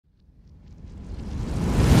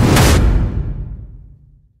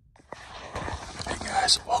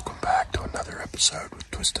episode with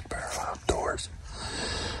Twisted Barrel Outdoors.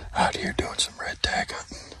 Out here doing some red tag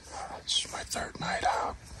hunting. It's my third night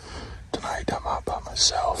out. Tonight I'm out by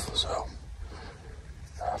myself, so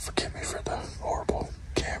forgive me for the horrible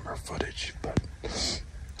camera footage, but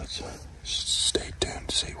let's stay tuned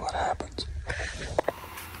to see what happens.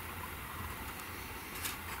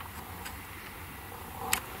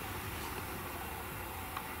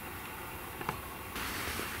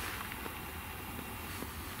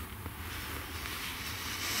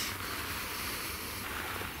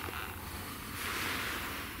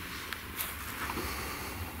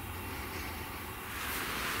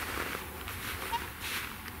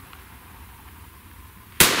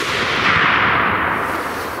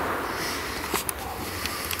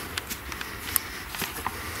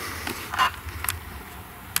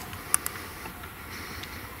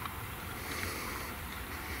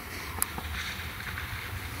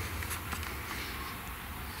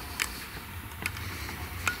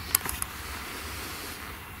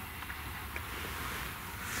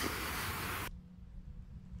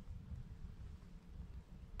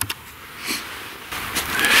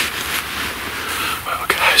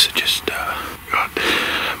 I just got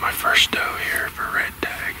my first doe here for red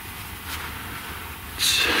tag.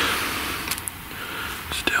 It's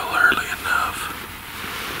still early enough.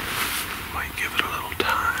 Might give it a little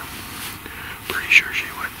time. Pretty sure she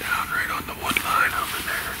went down right on the wood line over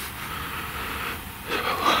there. So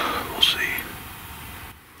we'll see.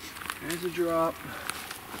 There's a drop.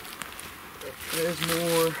 There's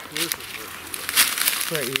more.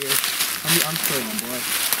 Right here. I'm still on boy.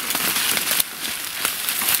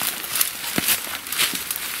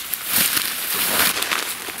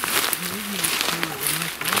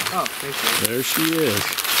 Oh, there she is.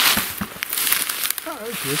 Oh,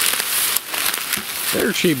 there she is.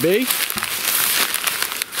 There she be.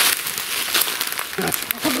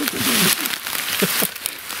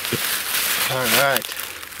 Alright.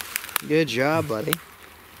 Good job, buddy.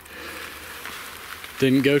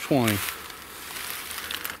 Didn't go 20.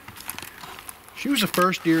 She was the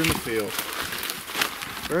first deer in the field.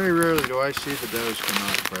 Very rarely do I see the does come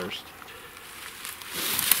out first.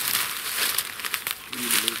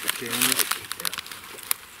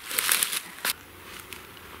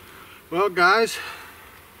 Well, guys,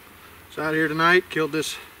 it's out here tonight. Killed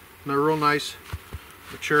this real nice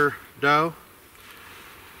mature doe.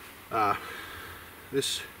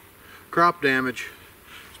 This crop damage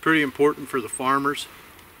is pretty important for the farmers.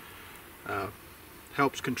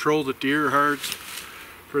 Helps control the deer herds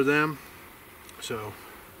for them. So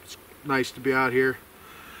it's nice to be out here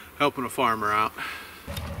helping a farmer out.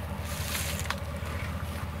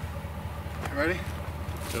 Ready?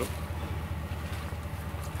 Yep.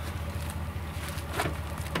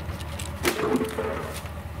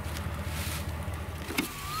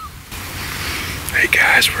 Hey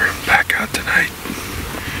guys, we're back out tonight.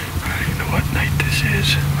 I don't even know what night this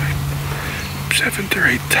is. My 7th or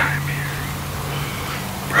 8th time here.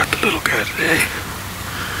 Brought the little guy today.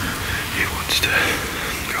 He wants to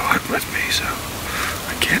go hunt with me, so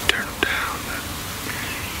I can't turn him down. But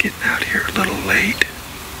getting out here a little late.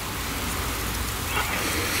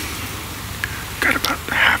 Got about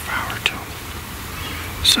a half hour till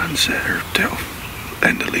sunset or till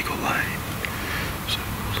end of legal light. So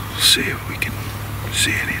we'll see if we can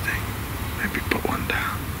see anything. Maybe put one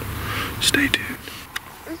down. Stay tuned.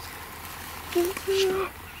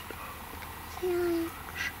 Stop.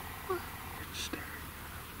 It's staring.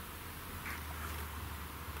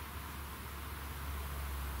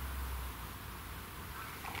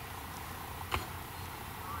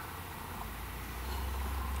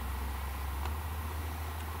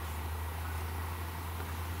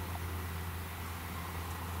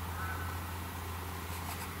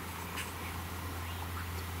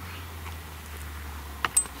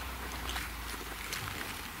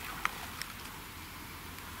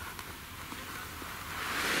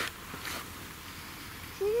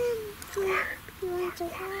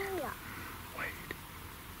 Wait.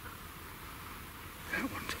 That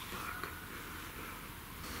one's a buck.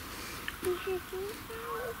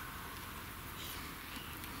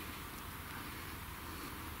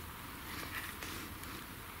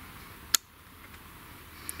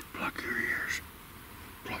 Pluck your ears.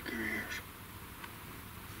 Pluck your ears.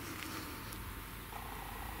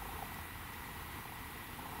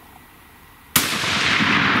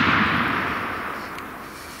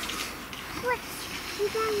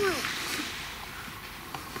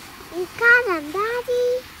 You got him, Daddy.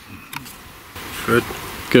 Good.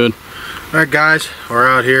 Good. Alright guys, we're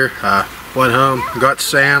out here. Went home, got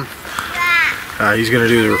Sam. He's going to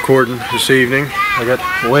do the recording this evening. I got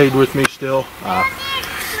Wade with me still.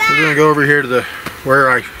 We're gonna go over here to the where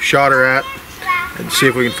I shot her at and see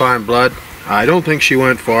if we can find blood. I don't think she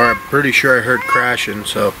went far. I'm pretty sure I heard crashing,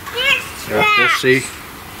 so yeah, we'll see.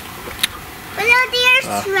 Hello, deer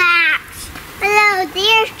tracks. Hello,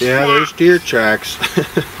 deer tracks. Yeah, there's deer tracks.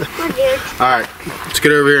 Alright, let's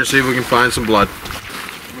get over here and see if we can find some blood.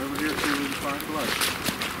 Come over here and see if we can find blood.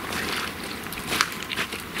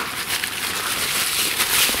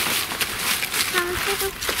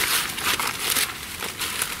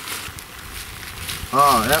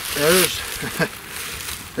 Oh, yep,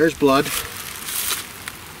 there's blood. I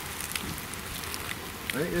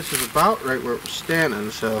think this is about right where it was standing,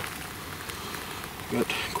 so got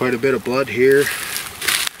quite a bit of blood here.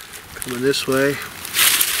 Coming this way.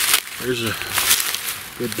 There's a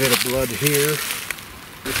good bit of blood here.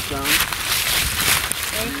 This side.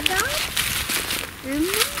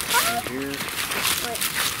 Here. What?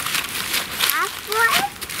 That's what?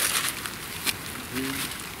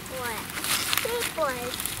 What? Big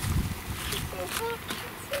boys.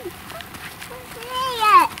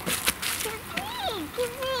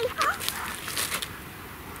 Give me.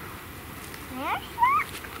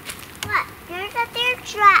 What? There's a deer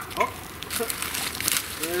trap. Oh.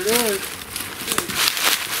 There it is.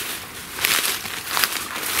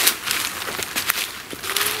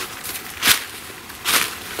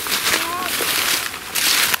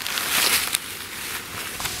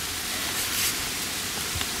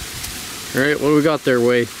 All right, what do we got there,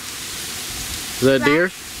 Wade? Is that a deer?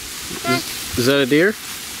 Is that a deer?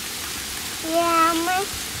 Yeah,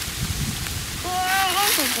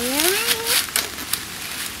 it's a deer.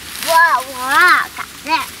 Whoa, got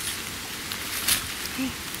this.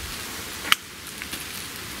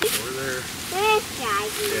 Over there. There's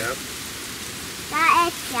Shaggy. Yep. That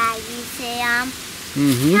is Shaggy, Sam.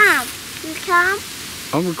 Mm-hmm. Come. You come?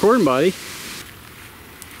 I'm recording, buddy.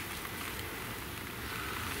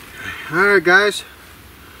 Alright guys,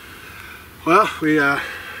 well we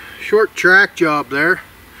short track job there,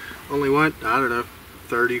 only went, I don't know,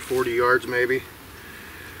 30-40 yards maybe.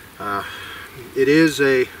 It is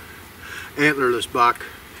a antlerless buck.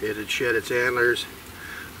 It had shed its antlers.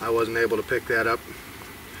 I wasn't able to pick that up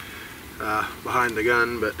behind the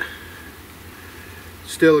gun, but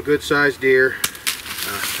still a good sized deer.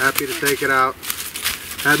 Happy to take it out.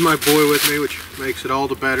 Had my boy with me, which makes it all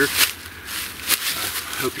the better.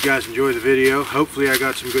 Hope you guys enjoy the video. Hopefully I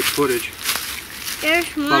got some good footage.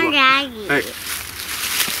 There's more Shaggy. Hey.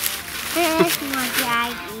 There's more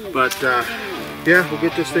Shaggy. But yeah, we'll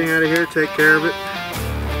get this thing out of here, take care of it.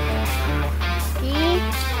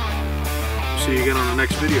 See you again on the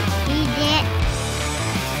next video. See? He did.